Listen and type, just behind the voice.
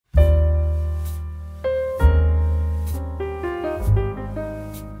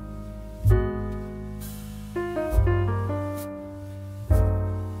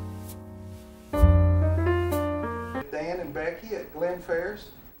Glen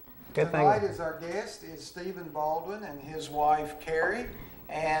Ferris. Good Tonight thing. is our guest is Stephen Baldwin and his wife Carrie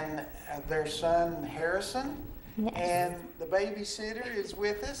and their son Harrison. Yes. And the babysitter is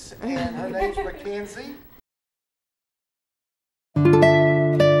with us, and her name's Mackenzie.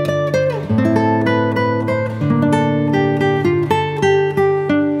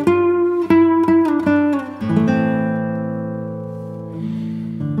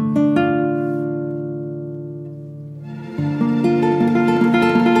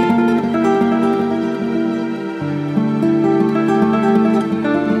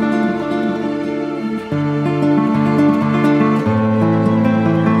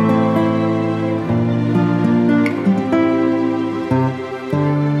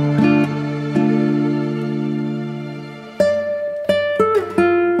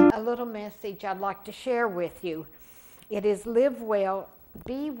 I'd like to share with you. It is Live Well,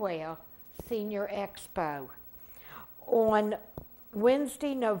 Be Well Senior Expo on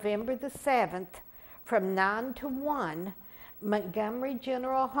Wednesday, November the 7th from 9 to 1. Montgomery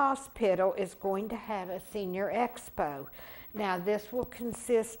General Hospital is going to have a senior expo. Now this will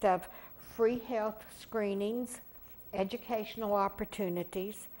consist of free health screenings, educational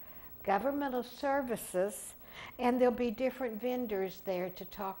opportunities, governmental services, and there'll be different vendors there to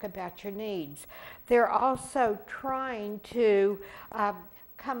talk about your needs. They're also trying to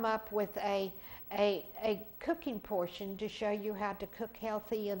come up with a cooking portion to show you how to cook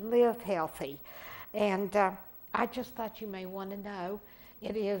healthy and live healthy. And I just thought you may want to know.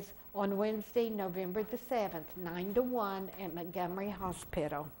 It is on Wednesday, November the 7th, 9 to 1 at Montgomery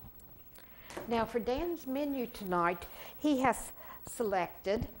Hospital. Now for Dan's menu tonight, he has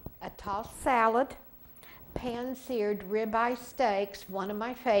selected a tossed salad, pan-seared ribeye steaks, one of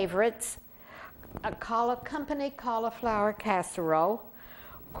my favorites, a company cauliflower casserole,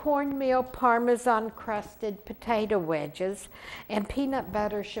 cornmeal Parmesan crusted potato wedges, and peanut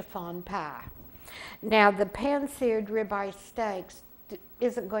butter chiffon pie. Now the pan-seared ribeye steaks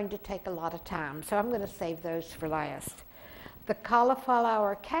isn't going to take a lot of time, so I'm going to save those for last. The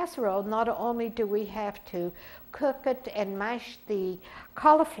cauliflower casserole, not only do we have to cook it and mash the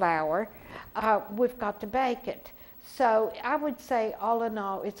cauliflower, we've got to bake it. So I would say all in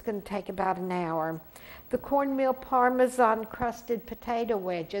all, it's going to take about an hour. The cornmeal Parmesan crusted potato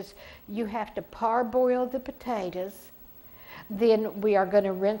wedges, you have to parboil the potatoes. Then we are going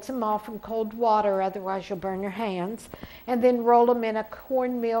to rinse them off in cold water, otherwise you'll burn your hands. And then roll them in a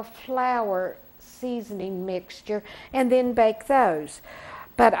cornmeal flour seasoning mixture and then bake those.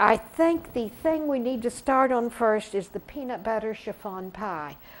 But I think the thing we need to start on first is the peanut butter chiffon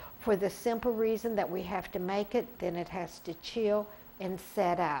pie, for the simple reason that we have to make it, then it has to chill and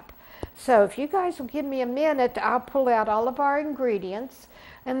set up. So if you guys will give me a minute, I'll pull out all of our ingredients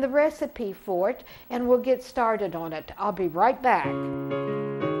and the recipe for it, and we'll get started on it. I'll be right back.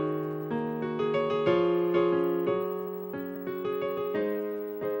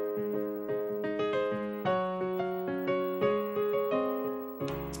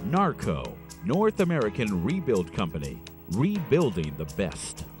 Narco, North American Rebuild Company, rebuilding the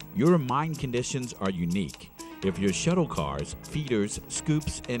best. Your mine conditions are unique. If your shuttle cars, feeders,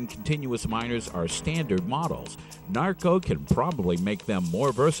 scoops, and continuous miners are standard models, Narco can probably make them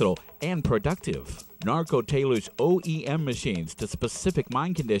more versatile and productive. Narco tailors OEM machines to specific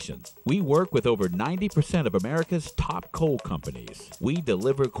mine conditions. We work with over 90% of America's top coal companies. We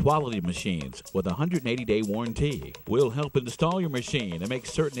deliver quality machines with a 180-day warranty. We'll help install your machine and make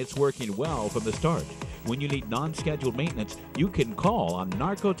certain it's working well from the start. When you need non-scheduled maintenance, you can call on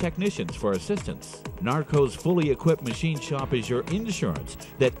Narco technicians for assistance. Narco's fully equipped machine shop is your insurance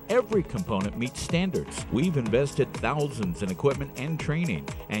that every component meets standards. We've invested thousands in equipment and training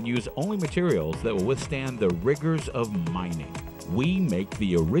and use only materials that will withstand the rigors of mining. We make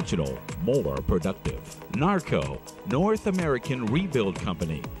the original more productive. Narco, North American Rebuild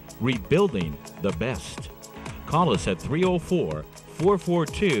Company, rebuilding the best. Call us at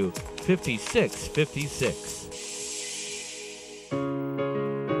 304-442-5656.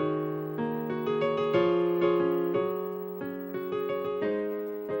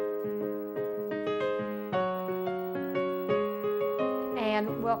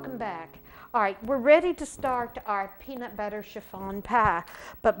 And welcome back. All right, we're ready to start our peanut butter chiffon pie.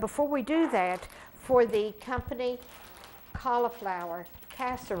 But before we do that, for the company cauliflower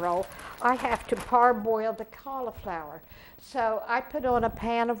casserole, I have to parboil the cauliflower. So I put on a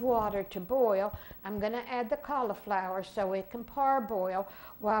pan of water to boil. I'm going to add the cauliflower so it can parboil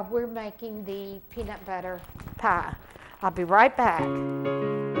while we're making the peanut butter pie. I'll be right back.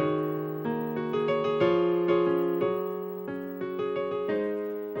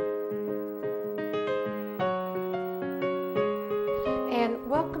 And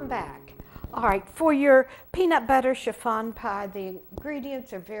welcome back. All right, for your peanut butter chiffon pie, the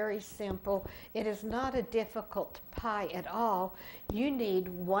ingredients are very simple. It is not a difficult pie at all. You need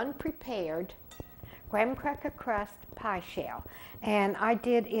one prepared graham cracker crust pie shell. And I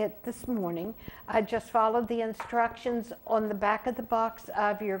did it this morning. I just followed the instructions on the back of the box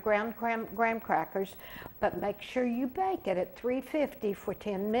of your ground graham crackers, but make sure you bake it at 350 for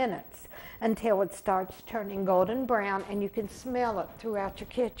 10 minutes until it starts turning golden brown and you can smell it throughout your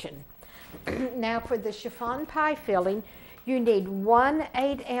kitchen. Now for the chiffon pie filling, you need 1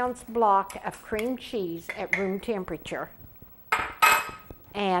 8-ounce block of cream cheese at room temperature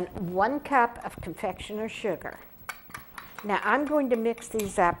and 1 cup of confectioner's sugar. Now I'm going to mix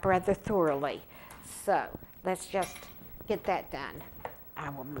these up rather thoroughly, so let's just get that done.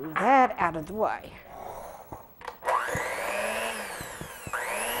 I will move that out of the way.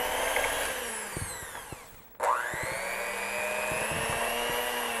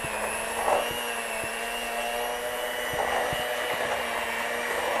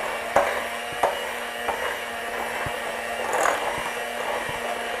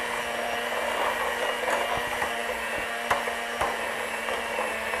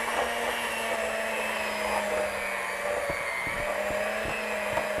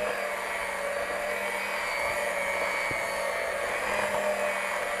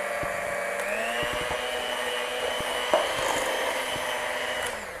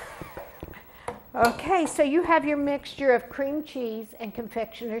 Okay, so you have your mixture of cream cheese and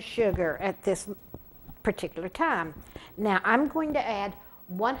confectioner's sugar at this particular time. Now I'm going to add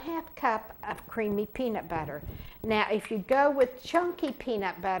 1/2 cup of creamy peanut butter. Now if you go with chunky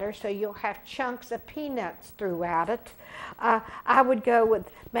peanut butter, so you'll have chunks of peanuts throughout it, I would go with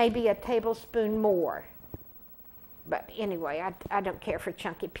maybe a tablespoon more. But anyway, I don't care for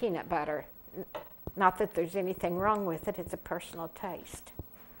chunky peanut butter. Not that there's anything wrong with it, it's a personal taste.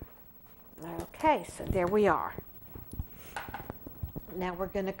 Okay, so there we are. Now we're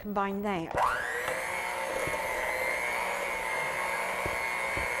going to combine that.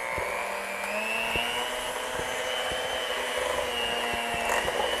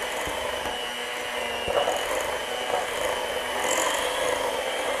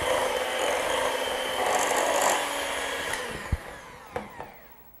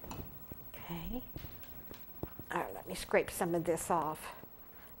 Okay. All right, let me scrape some of this off.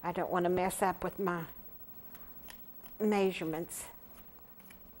 I don't want to mess up with my measurements.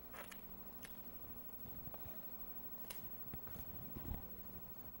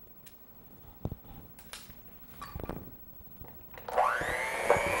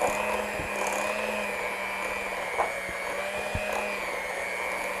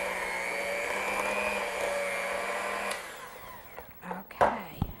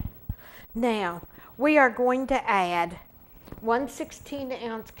 Okay. Now, we are going to add 1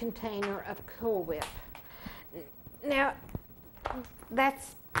 16-ounce container of Cool Whip. Now,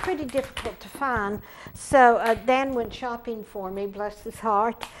 that's pretty difficult to find, so Dan went shopping for me, bless his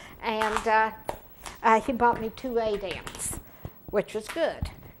heart, and he bought me 2 8-ounce, which was good,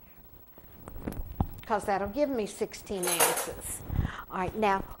 because that'll give me 16 ounces. All right,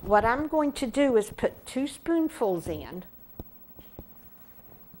 now, what I'm going to do is put 2 spoonfuls in,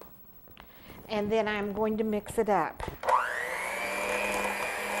 and then I'm going to mix it up.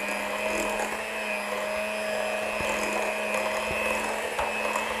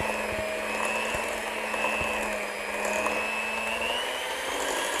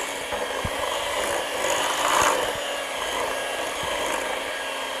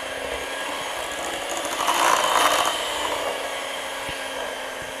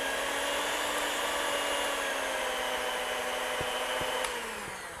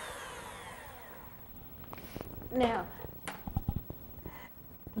 Now,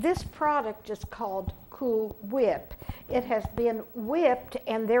 this product is called Cool Whip. It has been whipped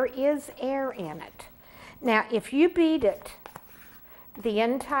and there is air in it. Now, if you beat it, the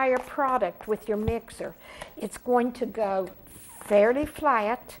entire product with your mixer, it's going to go fairly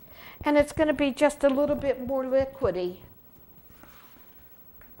flat and it's going to be just a little bit more liquidy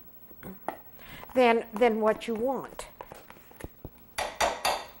than what you want.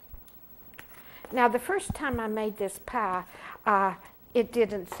 Now, the first time I made this pie, it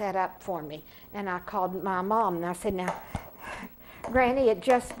didn't set up for me. And I called my mom and I said, now, Granny, it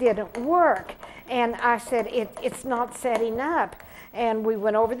just didn't work. And I said, it's not setting up. And we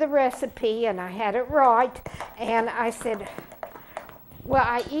went over the recipe and I had it right. And I said, well,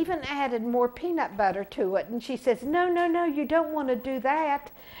 I even added more peanut butter to it. And she says, no, you don't want to do that.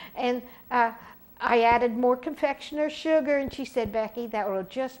 And I added more confectioner's sugar, and she said, Becky, that will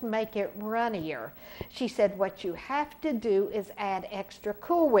just make it runnier. She said, what you have to do is add extra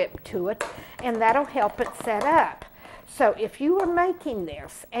Cool Whip to it, and that'll help it set up. So if you are making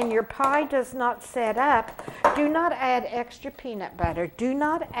this and your pie does not set up, do not add extra peanut butter. Do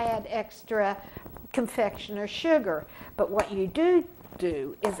not add extra confectioner's sugar. But what you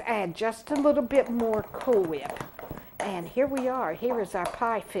do is add just a little bit more Cool Whip. And here we are. Here is our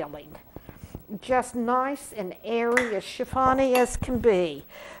pie filling. Just nice and airy, as chiffony as can be.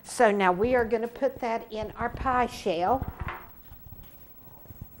 So now we are going to put that in our pie shell.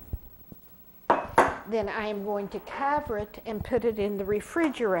 Then I am going to cover it and put it in the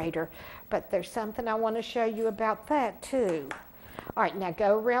refrigerator. But there's something I want to show you about that too. All right, now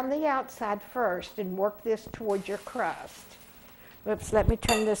go around the outside first and work this towards your crust. Oops, let me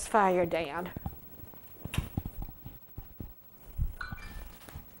turn this fire down.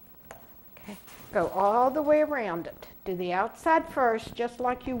 Go all the way around it. Do the outside first, just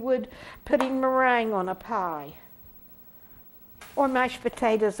like you would putting meringue on a pie or mashed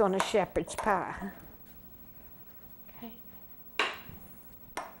potatoes on a shepherd's pie. Okay.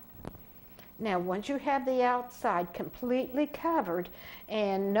 Now, once you have the outside completely covered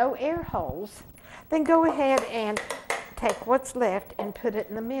and no air holes, then go ahead and take what's left and put it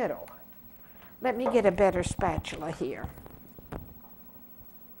in the middle. Let me get a better spatula here.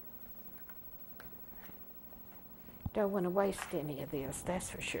 Don't want to waste any of this, that's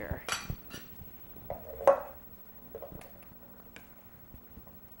for sure.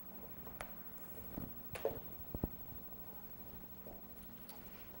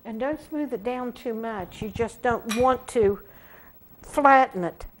 And don't smooth it down too much. You just don't want to flatten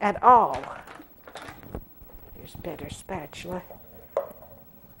it at all. Here's a better spatula.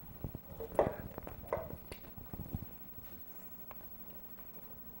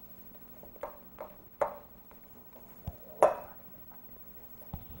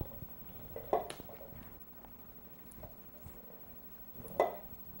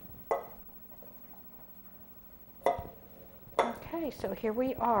 Okay, so here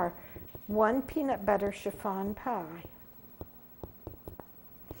we are, one peanut butter chiffon pie.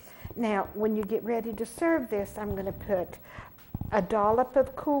 Now, when you get ready to serve this, I'm going to put a dollop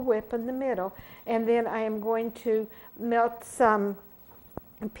of Cool Whip in the middle, and then I am going to melt some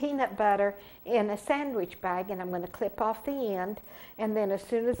peanut butter in a sandwich bag, and I'm going to clip off the end, and then as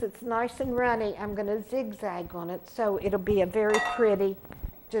soon as it's nice and runny, I'm going to zigzag on it, so it'll be a very pretty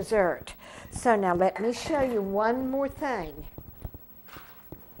dessert. So now let me show you one more thing.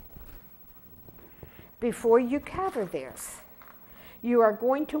 Before you cover this, you are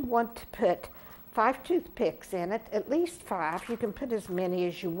going to want to put 5 toothpicks in it, at least 5. You can put as many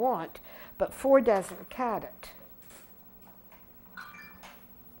as you want, but 4 doesn't cut it.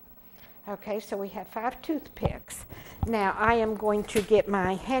 Okay, so we have 5 toothpicks. Now I am going to get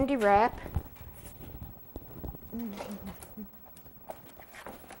my handy wrap.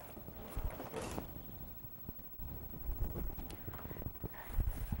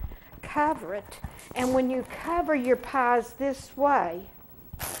 Cover it, and when you cover your pies this way,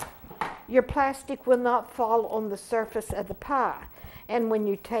 your plastic will not fall on the surface of the pie. And when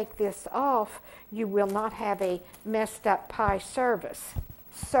you take this off, you will not have a messed up pie surface.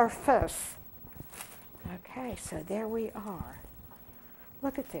 Okay, so there we are.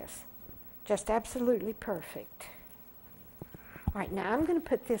 Look at this, just absolutely perfect. All right, now I'm going to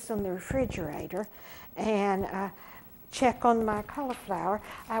put this on the refrigerator and check on my cauliflower.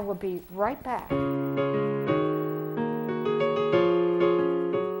 I will be right back.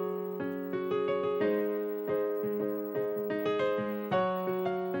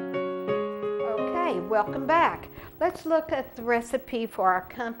 Okay, welcome back. Let's look at the recipe for our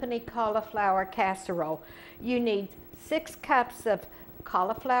company cauliflower casserole. You need 6 cups of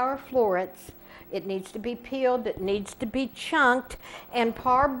cauliflower florets. It needs to be peeled, it needs to be chunked, and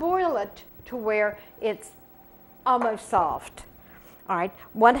parboil it to where it's almost soft. All right,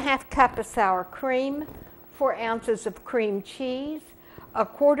 1/2 cup of sour cream, 4 ounces of cream cheese,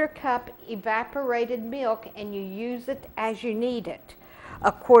 1/4 cup evaporated milk, and you use it as you need it.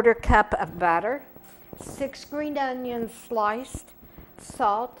 1/4 cup of butter, 6 green onions sliced,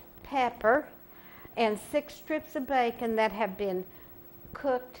 salt, pepper, and 6 strips of bacon that have been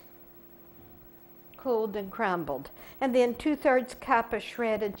cooked, cooled, and crumbled. And then 2/3 cup of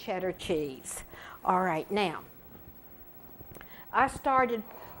shredded cheddar cheese. All right, now, I started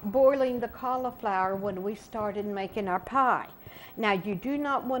boiling the cauliflower when we started making our pie. Now, you do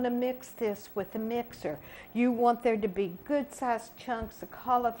not want to mix this with a mixer. You want there to be good-sized chunks of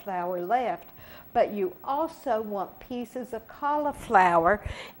cauliflower left, but you also want pieces of cauliflower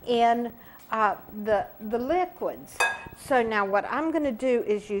in the liquids. So now what I'm going to do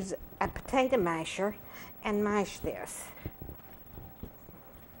is use a potato masher and mash this.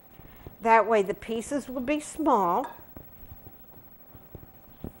 That way the pieces will be small.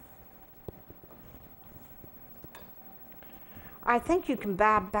 I think you can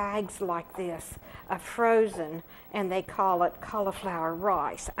buy bags like this of frozen, and they call it cauliflower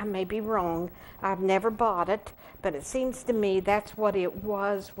rice. I may be wrong. I've never bought it, but it seems to me that's what it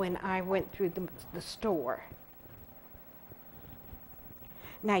was when I went through the store.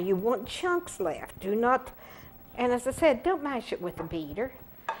 Now you want chunks left. Do not, and as I said, don't mash it with a beater.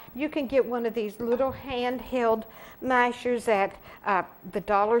 You can get one of these little handheld mashers at the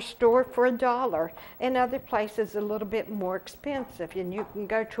dollar store for $1, and other places a little bit more expensive. And you can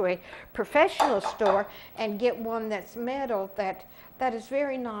go to a professional store and get one that's metal that is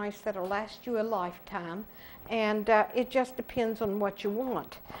very nice, that'll last you a lifetime. And it just depends on what you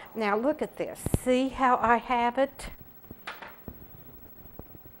want. Now look at this. See how I have it?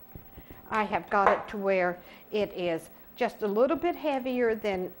 I have got it to where it is just a little bit heavier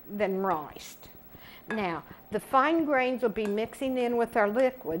than rice. Now, the fine grains will be mixing in with our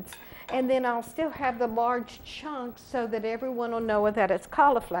liquids, and then I'll still have the large chunks so that everyone will know that it's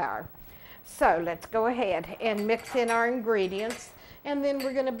cauliflower. So let's go ahead and mix in our ingredients, and then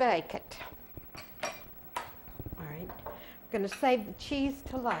we're going to bake it. All right, we're going to save the cheese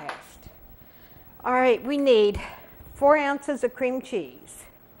to last. All right, we need 4 ounces of cream cheese.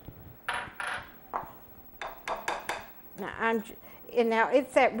 Now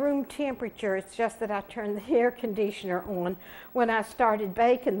it's at room temperature. It's just that I turned the air conditioner on when I started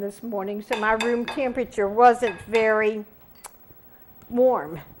baking this morning, so my room temperature wasn't very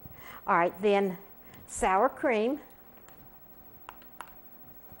warm. All right, then sour cream.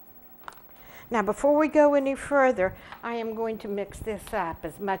 Now before we go any further, I am going to mix this up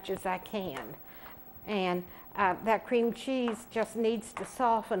as much as I can. And that cream cheese just needs to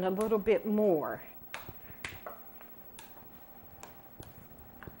soften a little bit more.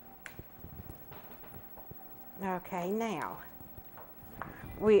 Okay, now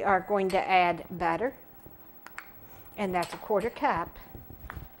we are going to add butter, and that's a 1/4 cup.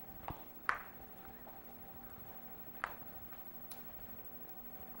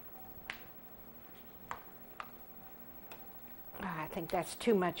 I think that's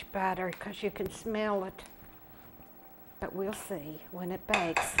too much butter because you can smell it, but we'll see when it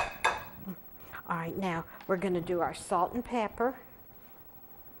bakes. All right, now we're going to do our salt and pepper.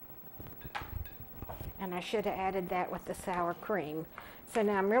 And I should have added that with the sour cream. So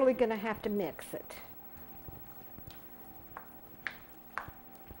now I'm really going to have to mix it.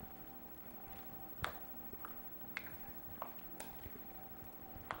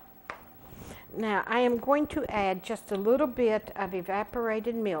 Now I am going to add just a little bit of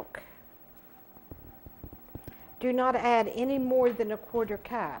evaporated milk. Do not add any more than a 1/4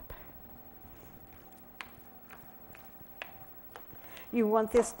 cup. You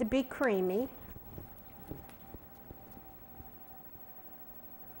want this to be creamy.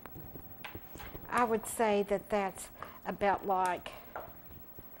 I would say that that's about like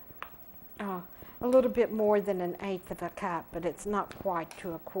a little bit more than 1/8 of a cup, but it's not quite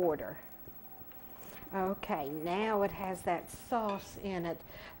to a 1/4. Okay, now it has that sauce in it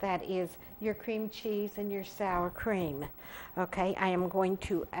that is your cream cheese and your sour cream. Okay, I am going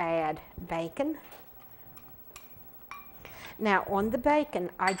to add bacon. Now on the bacon,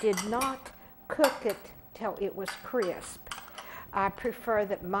 I did not cook it till it was crisp. I prefer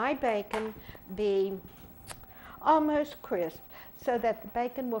that my bacon be almost crisp so that the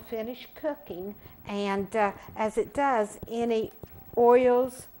bacon will finish cooking, and as it does, any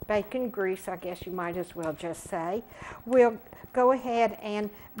oils, bacon grease, I guess you might as well just say, will go ahead and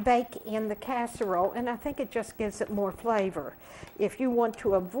bake in the casserole, and I think it just gives it more flavor. If you want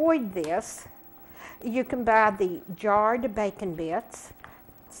to avoid this, you can buy the jarred bacon bits.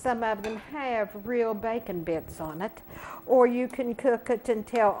 Some of them have real bacon bits on it, or you can cook it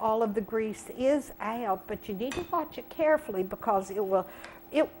until all of the grease is out, but you need to watch it carefully because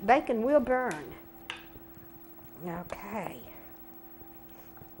bacon will burn. Okay.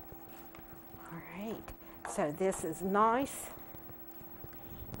 All right, so this is nice,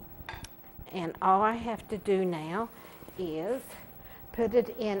 and all I have to do now is put it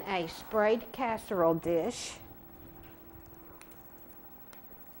in a sprayed casserole dish.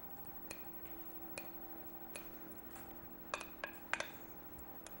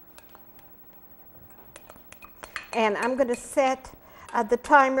 And I'm going to set the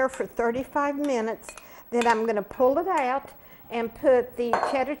timer for 35 minutes. Then I'm going to pull it out and put the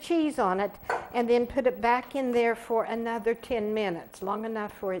cheddar cheese on it, and then put it back in there for another 10 minutes, long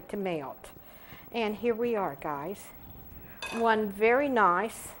enough for it to melt. And here we are, guys. One very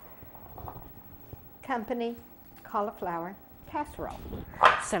nice company cauliflower casserole.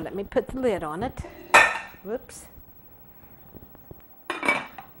 So let me put the lid on it. Whoops.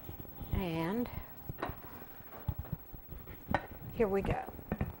 And here we go.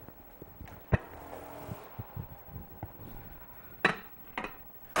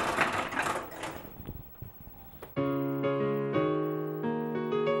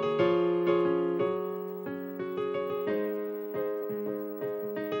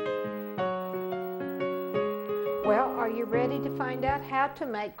 Well, are you ready to find out how to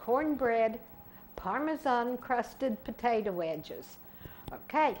make cornbread Parmesan crusted potato wedges?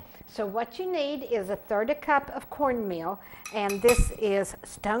 Okay, so what you need is 1/3 cup of cornmeal, and this is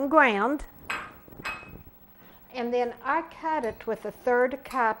stone ground. And then I cut it with 1/3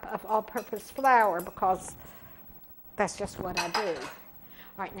 cup of all-purpose flour because that's just what I do.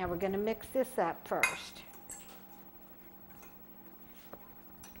 All right, now we're going to mix this up first.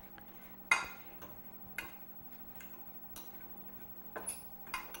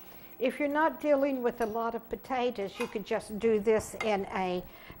 If you're not dealing with a lot of potatoes, you could just do this in a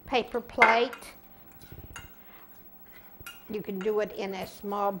paper plate. You can do it in a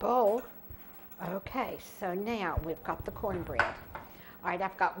small bowl. Okay, so now we've got the cornbread. All right,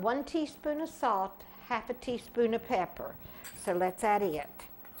 I've got 1 teaspoon of salt, 1/2 teaspoon of pepper. So let's add it.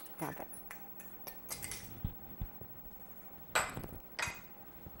 Now that.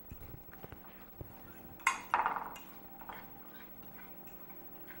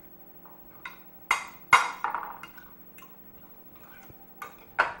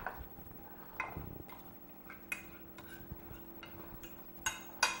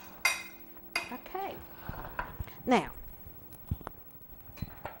 Okay, now,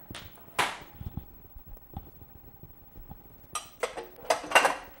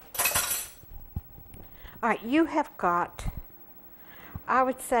 all right, you have got, I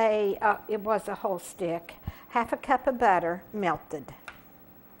would say it was a whole stick, 1/2 cup of butter melted.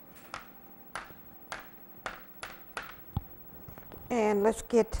 And let's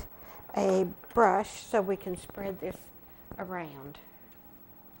get a brush so we can spread this around.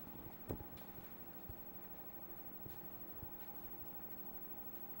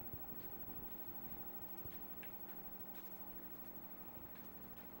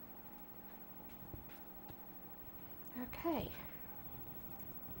 Okay.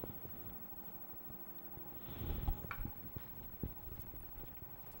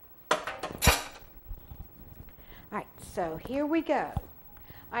 All right, so here we go.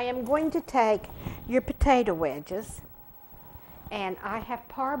 I am going to take your potato wedges, and I have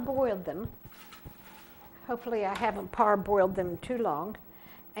parboiled them. Hopefully I haven't parboiled them too long.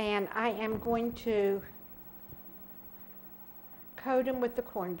 And I am going to coat them with the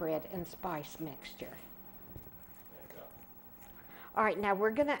cornbread and spice mixture. All right, now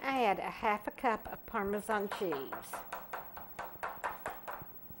we're going to add 1/2 cup of Parmesan cheese,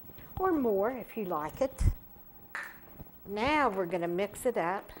 or more if you like it. Now we're going to mix it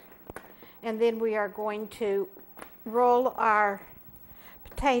up, and then we are going to roll our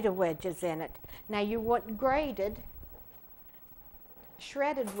potato wedges in it. Now you want grated.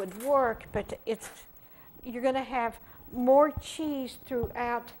 Shredded would work, but you're going to have more cheese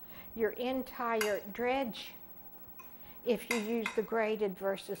throughout your entire dredge if you use the grated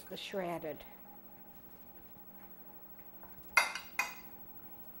versus the shredded.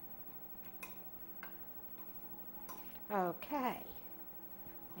 Okay,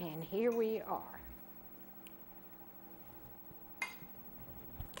 and here we are.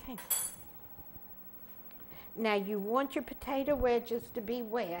 Okay. Now you want your potato wedges to be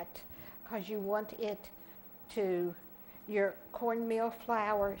wet because you want it to, your cornmeal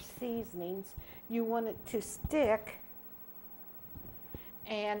flour seasonings, you want it to stick.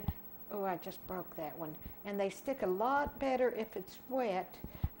 And, oh, I just broke that one. And they stick a lot better if it's wet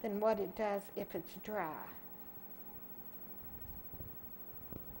than what it does if it's dry.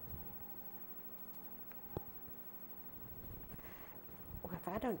 Well, if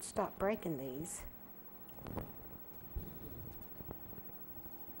I don't stop breaking these.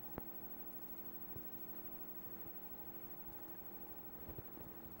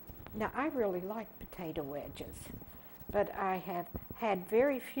 Now, I really like potato wedges, but I have had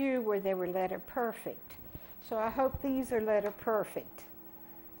very few where they were letter perfect. So I hope these are letter perfect.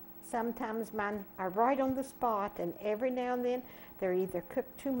 Sometimes mine are right on the spot, and every now and then they're either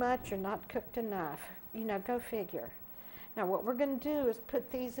cooked too much or not cooked enough. You know, go figure. Now what we're going to do is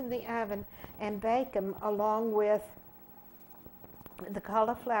put these in the oven and bake them along with the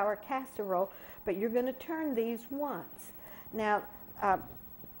cauliflower casserole, but you're going to turn these once. Now,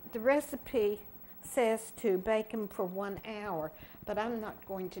 the recipe says to bake them for 1 hour, but I'm not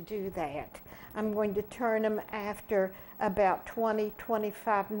going to do that. I'm going to turn them after about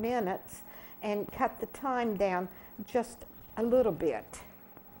 20-25 minutes and cut the time down just a little bit.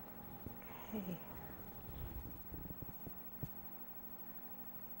 Okay.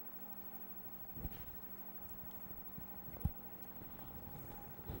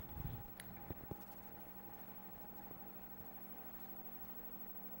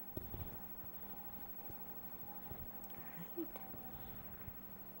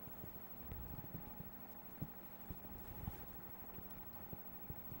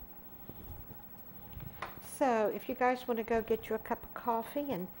 So if you guys want to go get you a cup of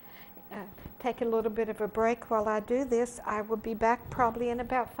coffee and take a little bit of a break while I do this, I will be back probably in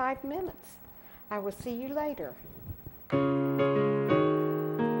about 5 minutes. I will see you later.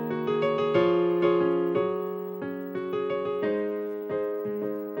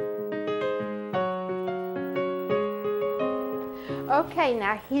 Okay,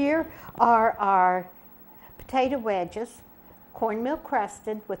 now here are our potato wedges, cornmeal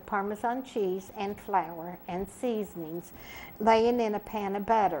crusted with Parmesan cheese and flour and seasonings, laying in a pan of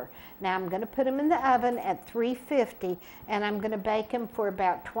butter. Now I'm going to put them in the oven at 350 and I'm going to bake them for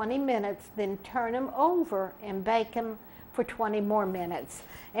about 20 minutes, then turn them over and bake them for 20 more minutes.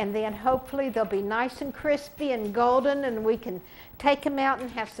 And then hopefully they'll be nice and crispy and golden and we can take them out and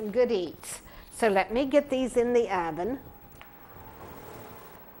have some good eats. So let me get these in the oven.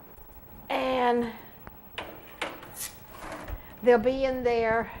 And they'll be in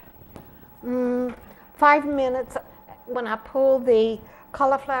there 5 minutes. When I pull the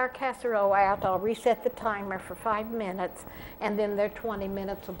cauliflower casserole out, I'll reset the timer for 5 minutes, and then their 20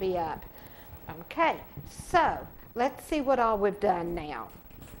 minutes will be up. Okay, so let's see what all we've done now.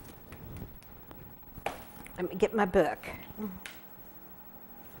 Let me get my book.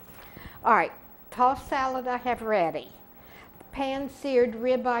 All right, tossed salad I have ready. Pan-seared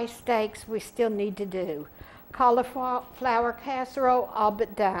ribeye steaks we still need to do. Cauliflower casserole, all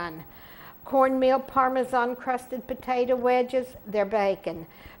but done. Cornmeal Parmesan crusted potato wedges, they're baking.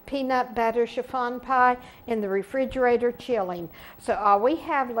 Peanut butter chiffon pie in the refrigerator chilling. So all we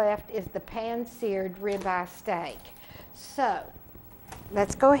have left is the pan-seared ribeye steak. So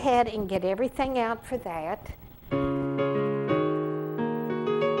let's go ahead and get everything out for that.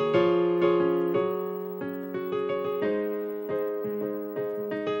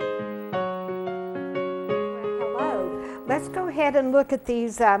 Let's go ahead and look at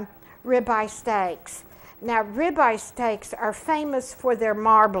these ribeye steaks. Now, ribeye steaks are famous for their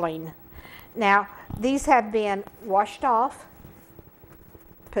marbling. Now, these have been washed off,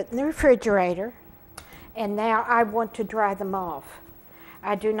 put in the refrigerator, and now I want to dry them off.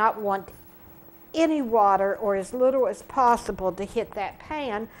 I do not want any water or as little as possible to hit that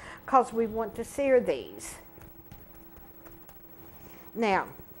pan because we want to sear these. Now,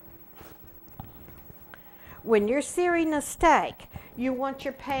 when you're searing a steak, you want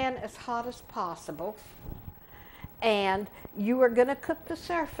your pan as hot as possible, and you are going to cook the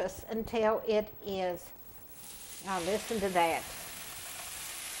surface until it is, now listen to that,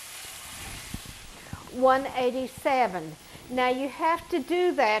 187. Now you have to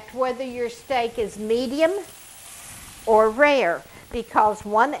do that whether your steak is medium or rare, because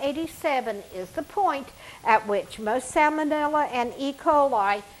 187 is the point at which most salmonella and E.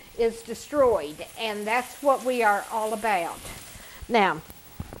 coli is destroyed, and that's what we are all about. Now,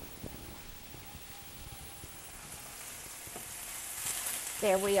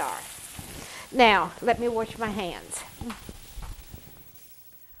 there we are. Now, let me wash my hands.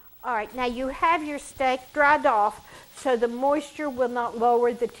 All right, now you have your steak dried off so the moisture will not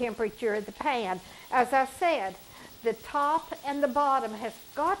lower the temperature of the pan. As I said, the top and the bottom has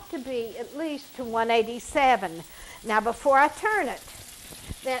got to be at least to 187. Now, before I turn it,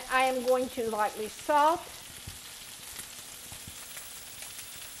 then I am going to lightly salt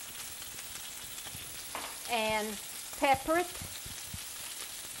and pepper it.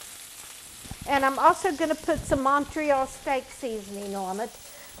 And I'm also going to put some Montreal steak seasoning on it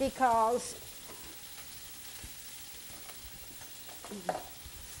because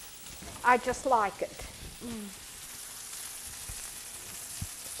I just like it.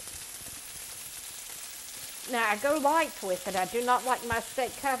 Now, I go light with it. I do not like my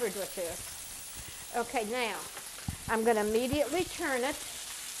steak covered with this. Okay, now, I'm going to immediately turn it.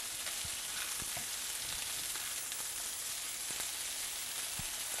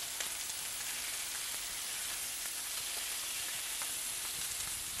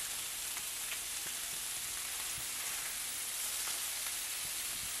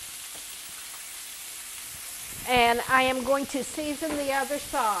 And I am going to season the other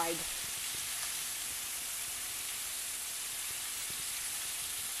side.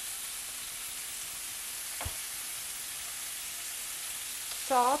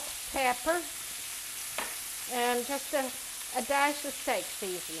 salt, pepper, and just a dash of steak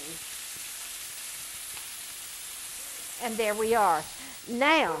seasoning. And there we are.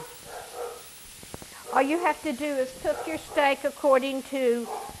 Now, all you have to do is cook your steak according to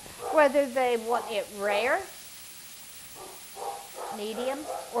whether they want it rare, medium,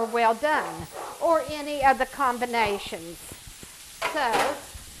 or well done, or any other combinations. So,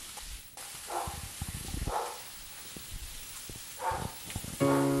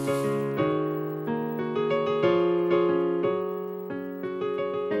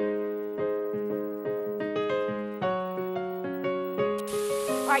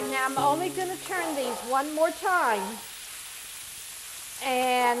 right now I'm only going to turn these one more time,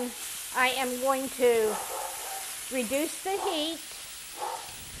 and I am going to reduce the heat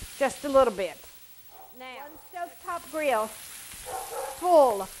just a little bit. Now, one stovetop grill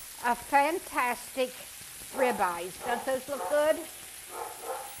full of fantastic ribeyes. Don't those look good?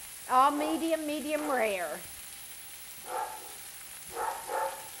 All medium, medium rare.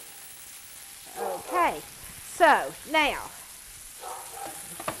 Okay, so now,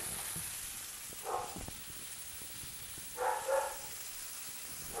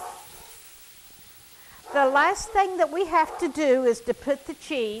 the last thing that we have to do is to put the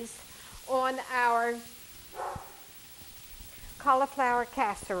cheese on our cauliflower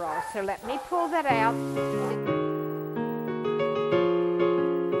casserole. So let me pull that out.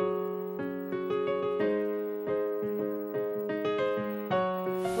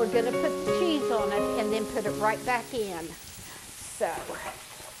 We're going to put the cheese on it and then put it right back in. So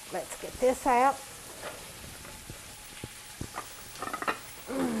let's get this out.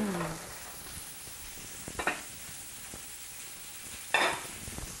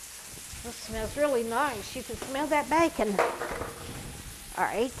 This smells really nice. You can smell that bacon. All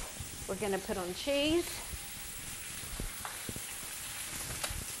right, we're going to put on cheese.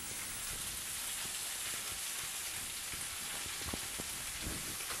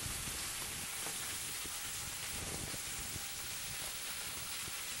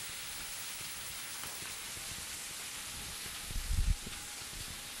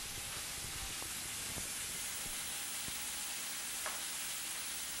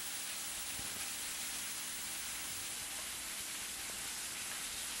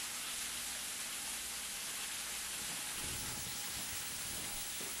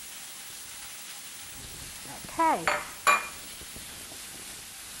 Okay.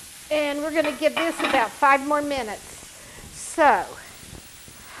 And we're going to give this about 5 more minutes. So,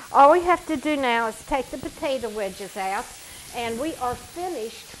 all we have to do now is take the potato wedges out, and we are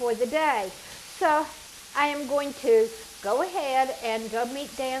finished for the day. So, I am going to go ahead and go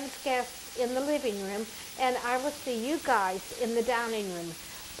meet Dan's guests in the living room, and I will see you guys in the dining room.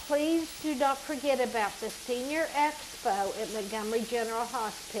 Please do not forget about the Senior Expo at Montgomery General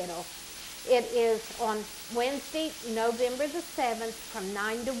Hospital. It is on Wednesday, November the 7th from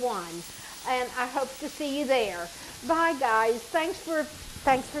 9 to 1. And I hope to see you there. Bye, guys. Thanks for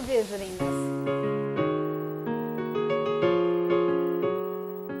visiting us.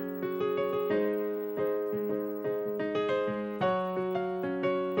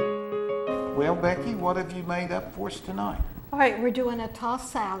 Well, Becky, what have you made up for us tonight? All right, we're doing a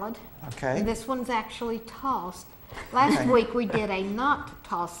tossed salad. Okay. And this one's actually tossed. Last week we did a not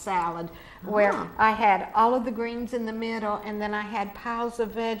tossed salad where I had all of the greens in the middle, and then I had piles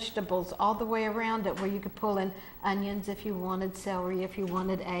of vegetables all the way around it where you could pull in onions if you wanted, celery if you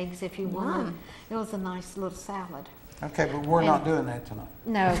wanted, eggs if you wanted. It was a nice little salad. Okay, but we're not doing that tonight.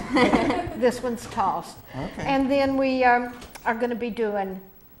 No, this one's tossed. Okay. And then we are going to be doing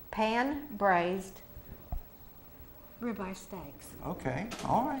pan braised ribeye steaks. Okay,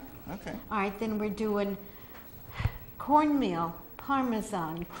 all right, okay. All right, then we're doing cornmeal,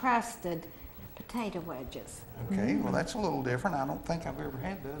 Parmesan, crusted potato wedges. Okay, well, that's a little different. I don't think I've ever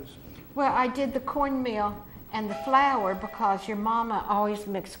had those. Well, I did the cornmeal and the flour because your mama always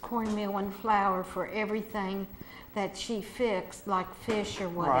mixed cornmeal and flour for everything that she fixed, like fish or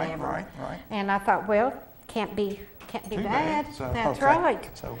whatever. Right. And I thought, well, can't be Too bad. So, That's okay.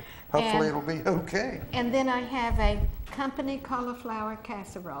 right. So hopefully And- it'll be okay. And then I have a company cauliflower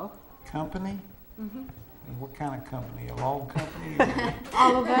casserole. Company? Mm-hmm. What kind of company? A log company?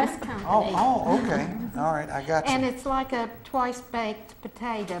 All of us company. Oh, okay. All right, I got you. And it's like a twice baked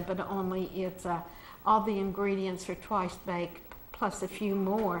potato, but only it's all the ingredients are twice baked plus a few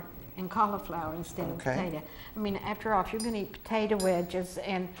more in cauliflower instead of Okay. potato. I mean, after all, if you're going to eat potato wedges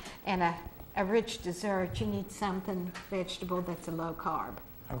and a rich dessert, you need something vegetable that's a low carb.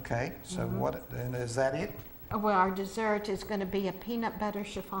 Okay, so what, and is that it? Well, our dessert is going to be a peanut butter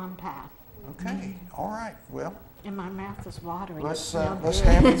chiffon pie. Okay, all right. Well, And my mouth is watering. Let's It let's smells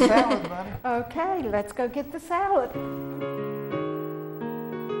have good. the salad, buddy. Okay, let's go get the salad.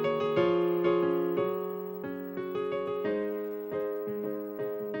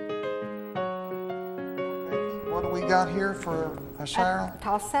 What do we got here for a salad?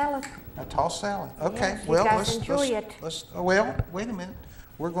 Tossed salad. A tossed salad. Okay. Yes, you Well, guys enjoy it. well, wait a minute.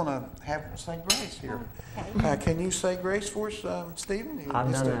 We're gonna have say grace here. Okay. Can you say grace for us, Stephen? I've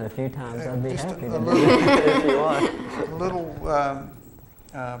Just done that a few times. I'd be just happy a to do little- it if you want. A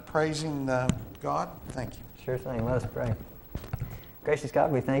little praising God. Thank you. Sure thing. Let us pray. Gracious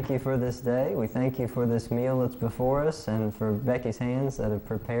God, we thank you for this day. We thank you for this meal that's before us and for Becky's hands that have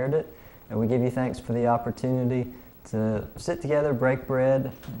prepared it. And we give you thanks for the opportunity to sit together, break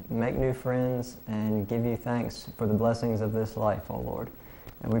bread, make new friends, and give you thanks for the blessings of this life, oh Lord.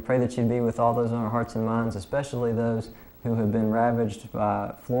 And we pray that you'd be with all those in our hearts and minds, especially those who have been ravaged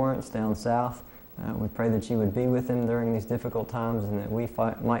by Florence down south. We pray that you would be with them during these difficult times and that we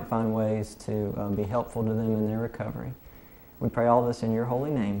might find ways to be helpful to them in their recovery. We pray all this in your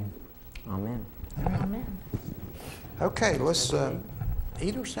holy name. Amen. Amen. Okay, let's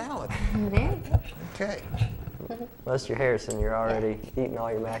eat our salad. There. Okay. Lester Harrison, you're already eating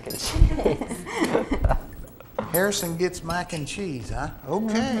all your mac and cheese. Harrison gets mac and cheese, huh?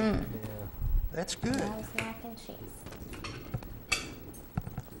 Okay. Yeah. That's good. That was mac and cheese.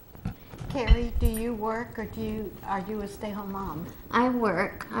 Carrie, do you work or are you a stay-home mom? I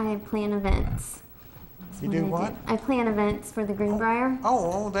work. I plan events. That's You do I what? I plan events for the Greenbrier.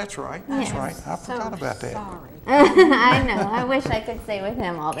 Oh, that's right. That's Yes. right. I So forgot about that. Sorry. I know. I wish I could stay with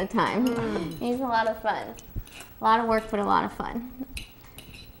him all the time. He's a lot of fun. A lot of work, but a lot of fun.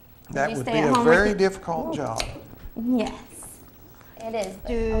 That you would stay be at a home very with- difficult job. Yes, it is.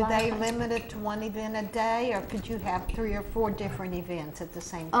 but a Do lot of they fun. limit it to one event a day, or could you have 3 or 4 different events at the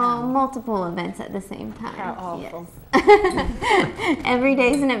same Oh, time? multiple events at the same time. How awful. Yes. Every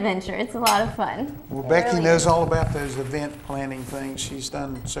day's an adventure. It's a lot of fun. Well, It Becky really knows is. all about those event planning things. She's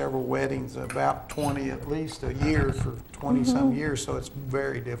done several weddings, about 20 at least a year for 20-some years, so it's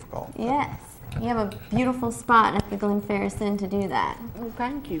very difficult. Yes. You have a beautiful spot at the Glen Ferris Inn to do that. Well,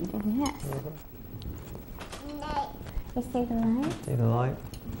 thank you. Yes. You see the light? See the light?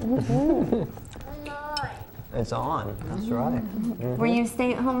 It's on. That's right. Were you a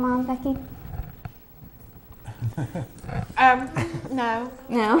stay-at-home mom, Becky? No,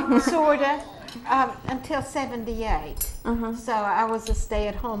 No. sorta, until 78. Uh-huh. So I was a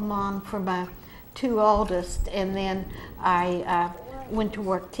stay-at-home mom for my 2 oldest, and then I went to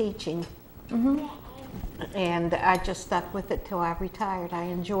work teaching. And I just stuck with it till I retired. I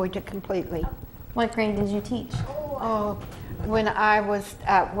enjoyed it completely. What grade did you teach? Oh, when I was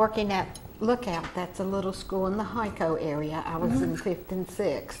working at Lookout, that's a little school in the Hyco area, I was in 5th and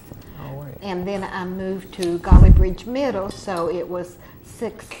 6th. Oh, wait. And then I moved to Golly Bridge Middle, so it was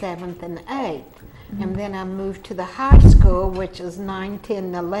 6th, 7th, and 8th. And then I moved to the high school, which is 9, 10,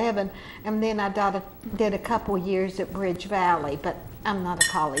 and 11. And then I did a couple years at Bridge Valley, but I'm not a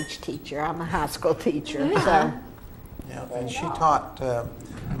college teacher. I'm a high school teacher. So Yeah, and she taught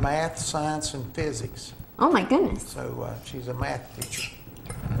math, science, and physics. Oh my goodness. So she's a math teacher.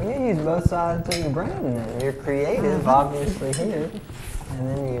 Well, you use both sides of your brain then. You're creative, obviously, here. And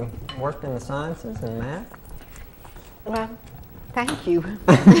then you worked in the sciences and math. well, thank you.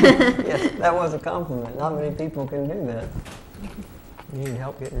 Yes, that was a compliment. Not many people can do that. You need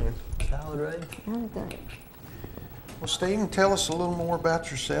help getting your salad ready? Oh, good. Well, Stephen, tell us a little more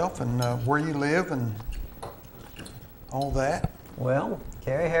about yourself and where you live and all that. Well,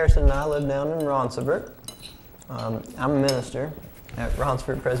 Carrie Harrison and I live down in Ronsford. I'm a minister at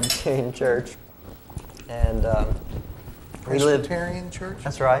Ronsford Presbyterian Church. And we live... Presbyterian Church?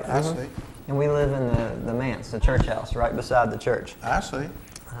 That's right. I mhm. see. And we live in the manse, the church house, right beside the church. I see.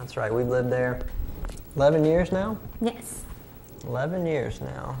 That's right. We've lived there 11 years now. Yes. 11 years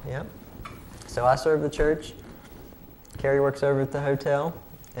now, yep. So I serve the church. Carrie works over at the hotel.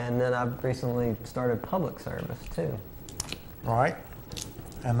 And then I've recently started public service, too. Right.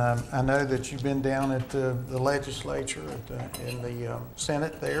 And I know that you've been down at the legislature, in the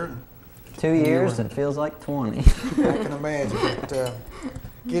Senate there. 2 years, it feels like 20. I can imagine. It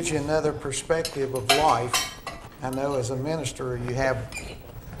gives you another perspective of life. I know as a minister you have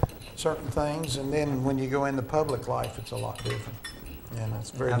certain things, and then when you go into public life, it's a lot different. And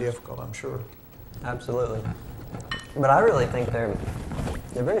it's very difficult, I'm sure. Absolutely. But I really think they're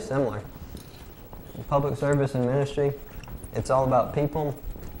very similar. Public service and ministry, it's all about people,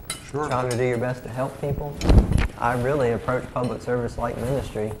 Sure. trying to do your best to help people. I really approach public service like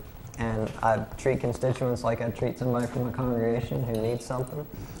ministry, and I treat constituents like I treat somebody from my congregation who needs something.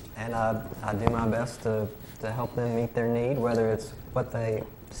 And I do my best to help them meet their need, whether it's what they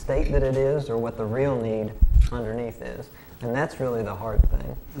state that it is or what the real need underneath is. And that's really the hard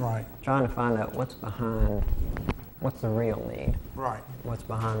thing. Right. Trying to find out what's the real need. Right. What's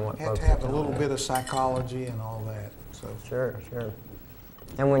behind what You have folks to have are a little telling bit us. of psychology and all that. So Sure.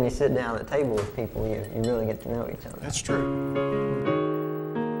 And when you sit down at the table with people, you really get to know each other. that's true.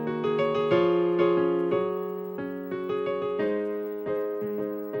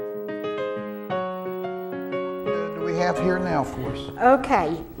 What do we have here now for us?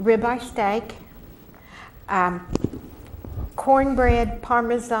 Okay, ribeye steak, cornbread,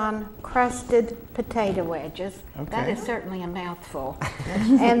 Parmesan crusted potato wedges. That Okay. is certainly a mouthful.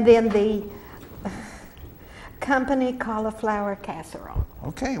 And then the company cauliflower casserole.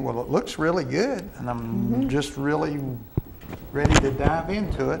 Okay, well, it looks really good, and I'm just really ready to dive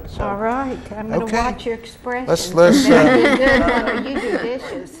into it. So All right, I'm going to Okay. watch your expression. let's That'd be good whenever you do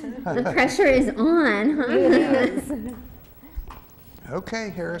dishes. The pressure is on, huh? It is. okay,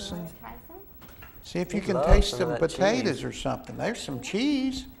 Harrison. Try some? See if you He'd can love taste some some of that potatoes cheese. or something. There's some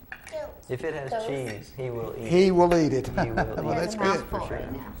cheese. If it has cheese, he will eat. He will eat it. He will eat Well, it. that's It's a good. mouthful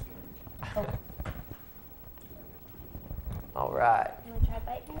right now. All right. You want to try a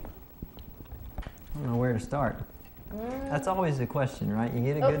bite, guys? I don't know where to start. That's always the question, right? You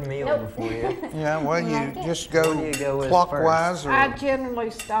get a Oh, good meal nope. before you. Yeah, well, you Like it. just Where go do you go with clockwise or... I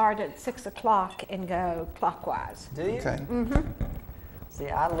generally start at 6 o'clock and go clockwise. Do you? Okay. See,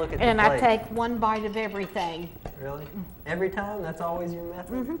 I look at the And I plate. take one bite of everything. Really? Every time? That's always your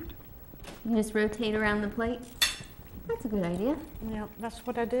method? You just rotate around the plate. That's a good idea. Yeah, that's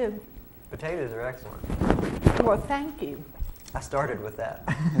what I do. Potatoes are excellent. Well, thank you. I started with that.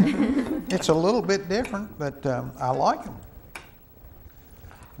 It's a little bit different, but I like them.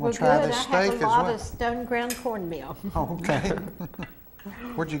 We'll Well, try good. this I steak have as a lot well. of stone ground cornmeal. Oh, okay.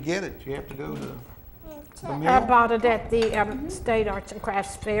 Where'd you get it? You have to go to the I mill? bought it at the State Arts and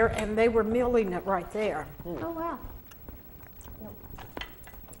Crafts Fair, and they were milling it right there. Oh, wow.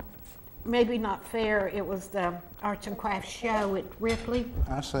 Maybe not fair, it was the Arts and Crafts show at Ripley.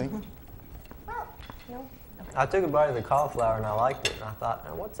 I see. I took a bite of the cauliflower and I liked it. And I thought,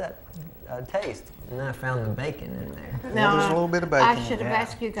 now, what's that taste? And then I found the bacon in there. Yeah, there's a little bit of I bacon. should have Yeah.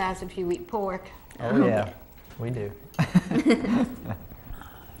 asked you guys if you eat pork. Oh, yeah. We do.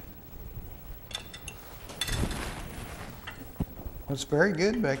 It's very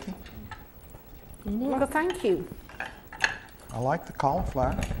good, Becky. Well, thank you. I like the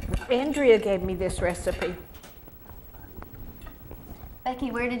cauliflower. Andrea gave me this recipe.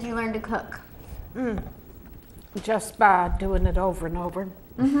 Becky, where did you learn to cook? Just by doing it over and over.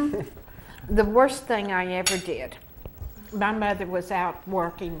 The worst thing I ever did, my mother was out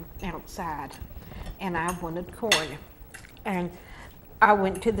working outside and I wanted corn. And I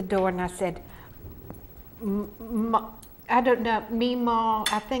went to the door and I said, I don't know,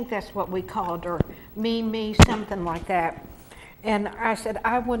 Meemaw, I think that's what we called her, me, something like that. And I said,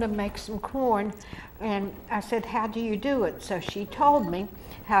 I want to make some corn. And I said, how do you do it? So she told me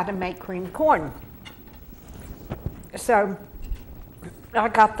how to make creamed corn. So I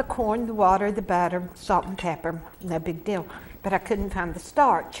got the corn, the water, the butter, salt and pepper, no big deal. But I couldn't find the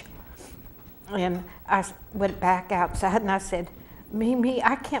starch. And I went back outside and I said, Mimi,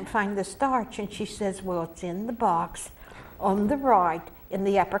 I can't find the starch. And she says, well, it's in the box on the right in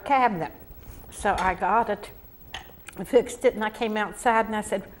the upper cabinet. So I got it, fixed it, and I came outside and I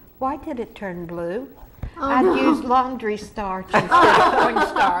said, why did it turn blue? I'd used laundry starch instead of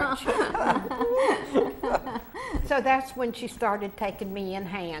cornstarch. So that's when she started taking me in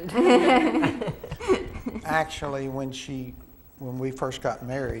hand. Actually, when we first got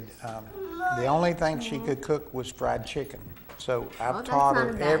married, the only thing she could cook was fried chicken. So I've that's taught not her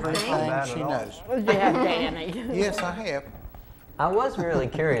a bad thing. everything Not bad she at all. knows. Yeah, Danny. Yes, I have. I was really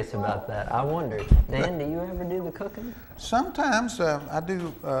curious about that. I wondered, Dan, do you ever do the cooking? Sometimes I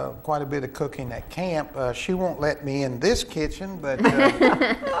do quite a bit of cooking at camp. She won't let me in this kitchen, but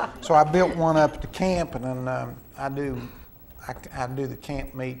so I built one up at the camp, and then I do the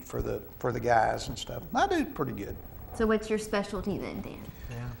camp meat for the guys and stuff. I do pretty good. So what's your specialty then, Dan?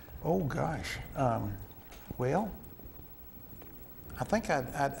 Yeah. Oh gosh, well, I think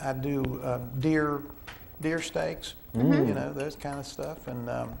I do deer steaks, you know, those kind of stuff, and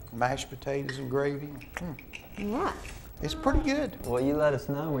mashed potatoes and gravy. Yeah. It's pretty good. Well, you let us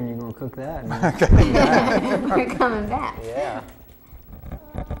know when you're going to cook that. We're coming back. Yeah.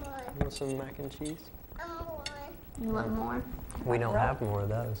 Want some mac and cheese? You want more? We don't have more of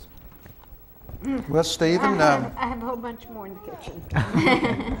those. Well, Stephen, I have a whole bunch more in the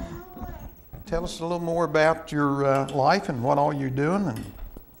kitchen. tell us a little more about your life and what all you're doing, and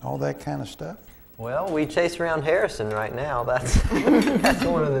all that kind of stuff? Well, we chase around Harrison right now. That's that's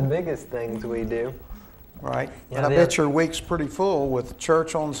one of the biggest things we do. Right. Yeah, But I bet your week's pretty full with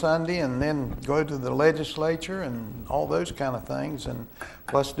church on Sunday and then go to the legislature and all those kind of things, and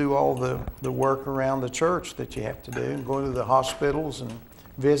plus do all the work around the church that you have to do, and go to the hospitals and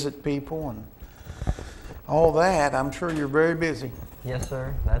visit people and all that. I'm sure you're very busy. Yes,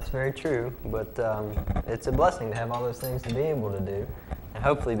 sir. That's very true. But it's a blessing to have all those things to be able to do and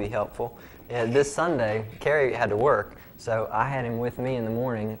hopefully be helpful. And this Sunday, Carrie had to work, so I had him with me in the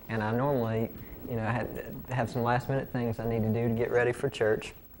morning, and I normally, I had have some last-minute things I need to do to get ready for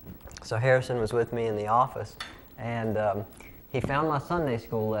church. So Harrison was with me in the office, and he found my Sunday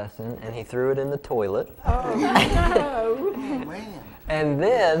school lesson, and he threw it in the toilet. Oh, no. Oh, man. And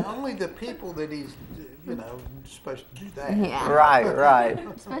then... Only the people that he's, supposed to do that. Yeah. Right.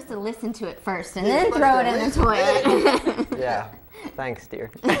 I'm supposed to listen to it first and then throw it in the toilet. Yeah. Thanks,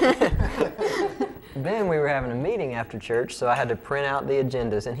 dear. Then we were having a meeting after church, so I had to print out the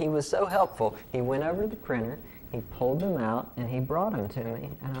agendas, and he was so helpful. He went over to the printer, he pulled them out, and he brought them to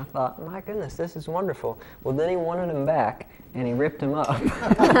me. And I thought, my goodness, this is wonderful. Well, then he wanted them back, and he ripped them up.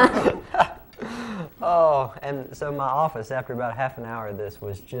 Oh, and so my office, after about half an hour of this,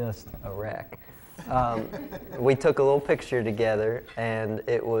 was just a wreck. We took a little picture together, and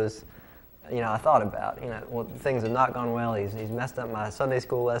it was... I thought about, well, things have not gone well. He's messed up my Sunday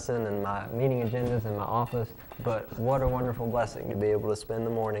school lesson and my meeting agendas in my office, but what a wonderful blessing to be able to spend the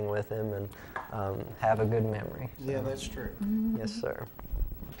morning with him and have a good memory. So, Yeah, that's true. yes, sir.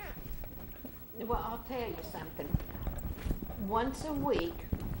 Well, I'll tell you something. Once a week,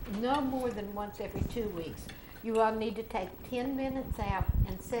 no more than once every 2 weeks, you all need to take 10 minutes out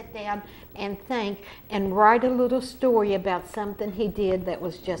and sit down and think and write a little story about something he did that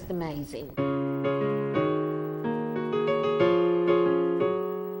was just amazing.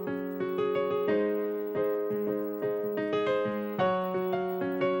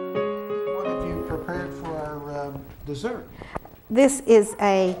 What have you prepared for our dessert? This is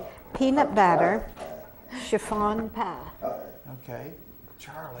a peanut butter chiffon pie. Okay.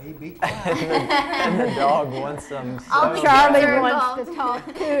 Charlie, be quiet. And the dog wants some. All the Charlie kids are wants to involved.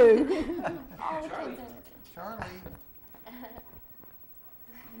 talk too. All the kids Charlie.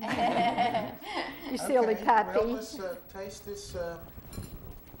 You silly Okay, puppy. well, let's taste this.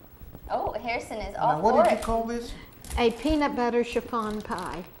 Oh, Harrison is Now, all what for did you it. call this? A peanut butter chiffon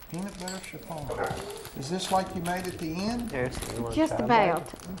pie. Peanut butter chiffon. Is this like you made at the end? Harrison, you want Just to try a about.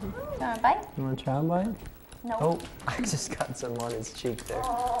 bite? You want a bite? You want to try a bite? No. Oh, I just got some on his cheek there.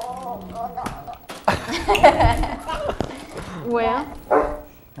 Well, Oh,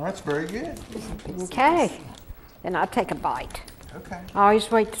 that's very good. okay. Then I'll take a bite. Okay. I always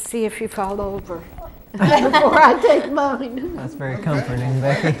wait to see if you fall over before I take mine. That's very comforting,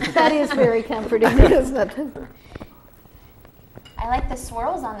 Becky. That is very comforting, isn't it? I like the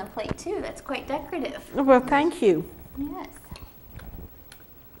swirls on the plate too. That's quite decorative. Well, thank you. Yes.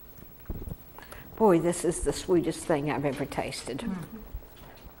 Boy, this is the sweetest thing I've ever tasted.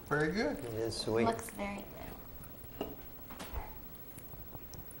 Very good. It is sweet. Looks very good.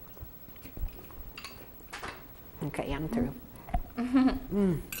 Okay, I'm through.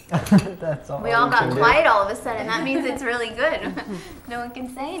 That's all. We all we got can do. quiet all of a sudden. That means it's really good. No one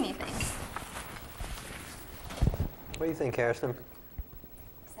can say anything. What do you think, Harrison?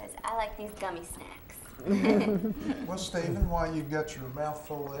 Says, I like these gummy snacks. Well, Stephen, while you've got your mouth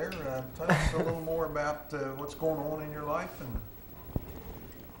full there, tell us a little more about what's going on in your life and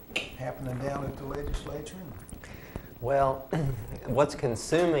happening down at the legislature. Well, what's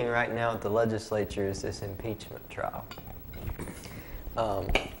consuming right now at the legislature is this impeachment trial.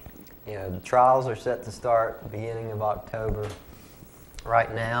 The trials are set to start beginning of October.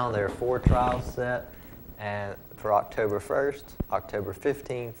 Right now, there are 4 trials set for October 1st, October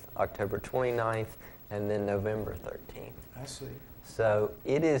 15th, October 29th, and then November 13th. I see. So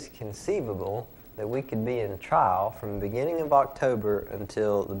it is conceivable that we could be in trial from the beginning of October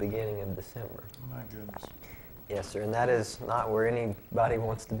until the beginning of December. My goodness. Yes, sir, and that is not where anybody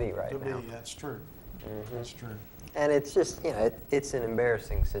wants to be right now. That's true. That's true. And it's just, it's an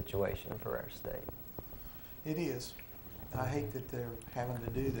embarrassing situation for our state. It is. I hate that they're having to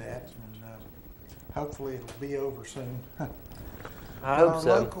do that, and hopefully it'll be over soon. I hope Our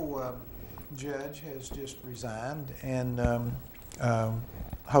so. local judge has just resigned, and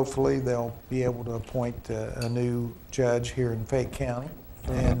hopefully they'll be able to appoint a new judge here in Fayette County.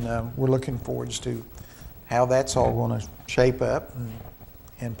 And we're looking forward to how that's all going to shape up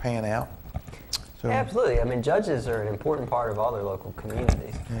and pan out. So, Absolutely. I mean, judges are an important part of all their local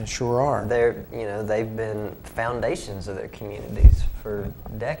communities. Sure are. They've been foundations of their communities for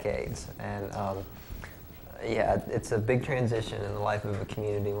decades. And yeah, it's a big transition in the life of a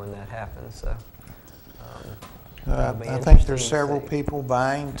community when that happens. So I be think interesting there's to several see. people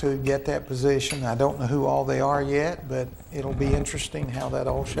vying to get that position. I don't know who all they are yet, but it'll be interesting how that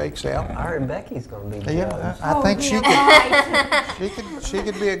all shakes out. I heard Becky's going to be judge. Yeah, I Oh, think yeah, she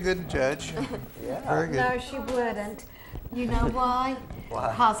could be a good judge. Yeah. Very good. No, she wouldn't. You know why? Why?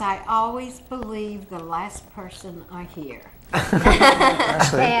 Because I always believe the last person I hear. I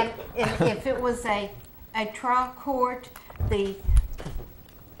see. And if it was a trial court, the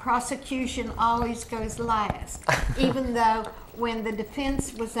prosecution always goes last. Even though when the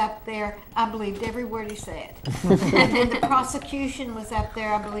defense was up there, I believed every word he said. And when the prosecution was up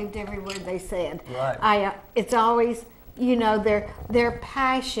there, I believed every word they said. Right. It's always, you know, their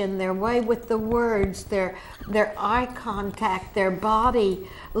passion, their way with the words, their eye contact, their body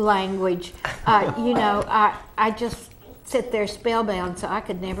language. You know, I just sit there spellbound, so I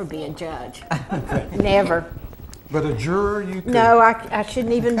could never be a judge. Never. But a juror, you could. No, I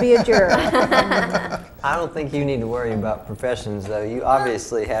shouldn't even be a juror. I don't think you need to worry about professions, though. You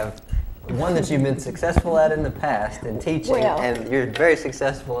obviously have one that you've been successful at in the past in teaching, Well- and you're very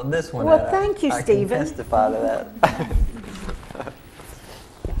successful at this one. Well, and thank you, I Stephen. can testify to that.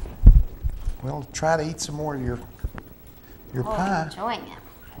 Well, try to eat some more of your Oh, I'm pie. enjoying it.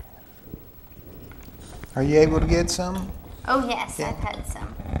 Are you able to get some? Oh yes, Yeah. I've had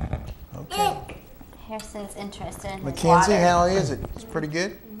some. Okay. Harrison's interested in his Mackenzie, water. how is it? It's pretty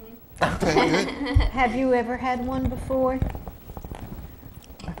good? Okay, good. Have you ever had one before?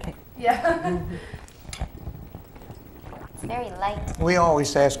 Okay. It's very light. We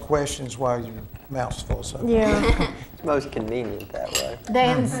always ask questions while your mouth's full, so. Yeah. It's most convenient that way.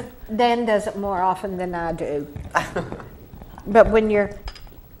 Dan does it more often than I do. But when you're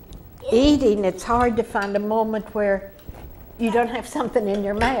eating, it's hard to find a moment where you don't have something in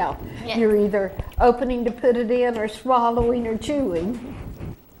your mouth. Yeah. You're either opening to put it in or swallowing or chewing.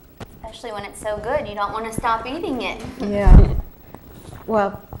 Especially when it's so good, you don't want to stop eating it. Yeah.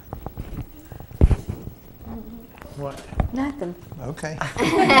 Well, What? nothing. Okay.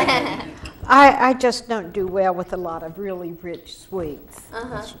 I just don't do well with a lot of really rich sweets.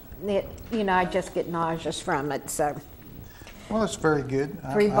 You know, I just get nauseous from it, so Well, it's very good.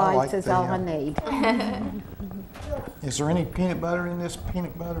 3 I bites like is the, all I need. Is there any peanut butter in this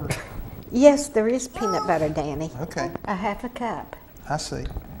peanut butter? Yes, there is peanut butter, Danny. Okay, A half a cup. I see.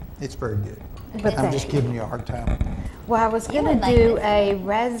 It's very good. But I'm thank just you. giving you a hard time. Well, I was You going would to like do this. a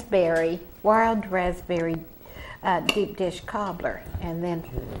raspberry, wild raspberry deep dish cobbler, and then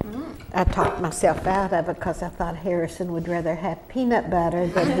I talked myself out of it because I thought Harrison would rather have peanut butter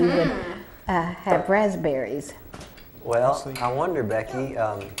than he would have raspberries. Well, I wonder, Becky,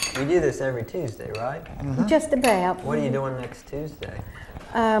 you do this every Tuesday, right? Just about. What are you doing next Tuesday?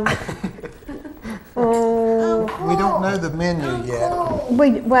 Oh, We don't know the menu yet.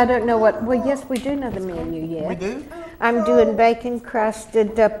 well, I don't know what. Well, yes, we do know the menu yet. We do? I'm doing bacon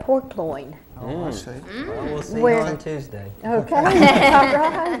crusted pork loin. Oh, I see. Well, we'll see you Where- on Tuesday. Okay, all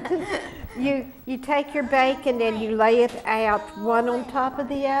right. You take your bacon and you lay it out one on top of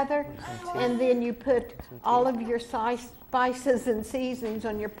the other, and then you put all of your spices and seasonings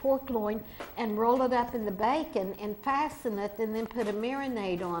on your pork loin and roll it up in the bacon and fasten it, and then put a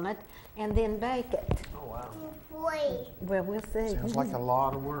marinade on it and then bake it. Oh, wow. Well, we'll see. Sounds like a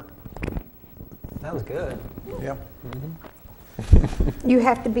lot of work. That was good. Yep. You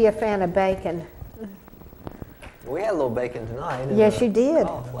have to be a fan of bacon. We had a little bacon tonight. in Yes, the you did.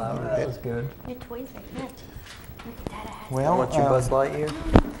 cauliflower. That was good. Your toys are good. Look at that. Well, What's your Buzz Lightyear?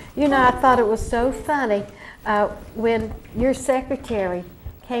 You know, I thought it was so funny when your secretary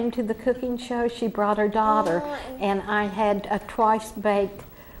came to the cooking show. She brought her daughter, and I had a twice-baked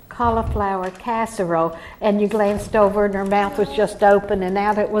cauliflower casserole, and you glanced over, and her mouth was just open, and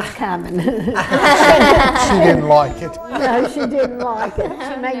out it was coming. she didn't like it. No, she didn't like it.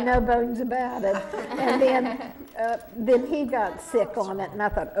 She made no bones about it. And then he got sick on it, and I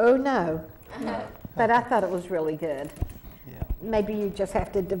thought, oh no. But I thought it was really good. Yeah. Maybe you just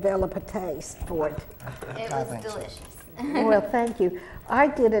have to develop a taste for it. It I was think so. delicious. Well, thank you. I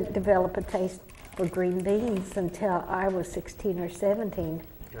didn't develop a taste for green beans until I was 16 or 17.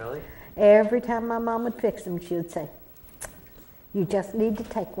 Really? Every time my mom would fix them, she would say, you just need to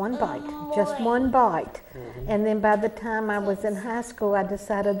take one bite, just one bite. And then by the time I was in high school, I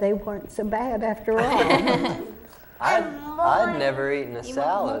decided they weren't so bad after all. I'd never eaten a You want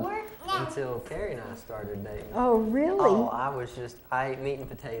salad more? until Carrie and I started dating. Oh, really? Oh, I ate meat and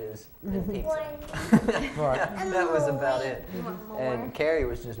potatoes and pizza. Right. That was about it. You want more? And Carrie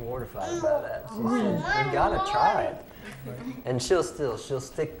was just mortified by that. She said, you gotta try it. And she'll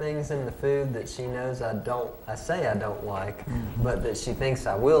stick things in the food that she knows I say I don't like, but that she thinks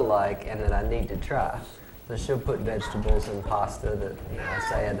I will like and that I need to try. So she'll put vegetables in pasta that I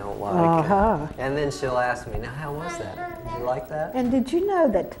say I don't like. And then she'll ask me, now how was that? Did you like that? And did you know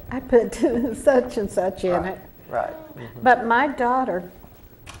that I put such and such in it? Right. But my daughter,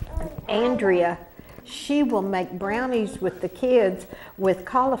 Andrea, she will make brownies with the kids with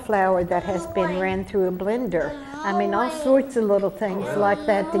cauliflower that has been ran through a blender. I mean, all sorts of little things like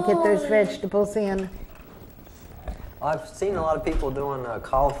that to get those vegetables in. I've seen a lot of people doing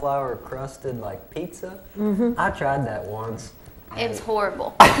cauliflower crusted like pizza. I tried that once. It's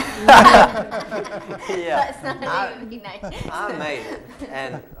horrible. Yeah, Let's not even be nice. I made it,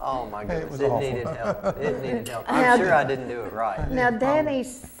 and oh my goodness, was it awful. needed help. It needed help. Now- I'm sure I didn't do it right. Now,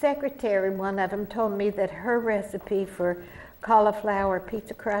 Danny's secretary, one of them, told me that her recipe for cauliflower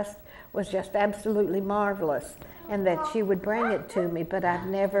pizza crust was just absolutely marvelous, and that she would bring it to me. But I've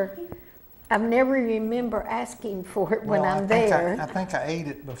never remember asking for it when Well, I'm I think there. I think I ate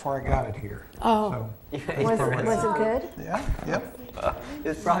it before I got it here. Oh, You was ate the it good? Yeah, yep.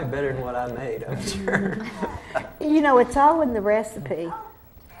 It's probably better than what I made, I'm sure. You know, it's all in the recipe.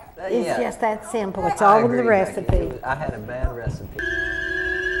 It's Yeah, just that simple. It's I all in the agree, Becky. recipe. I had a bad recipe.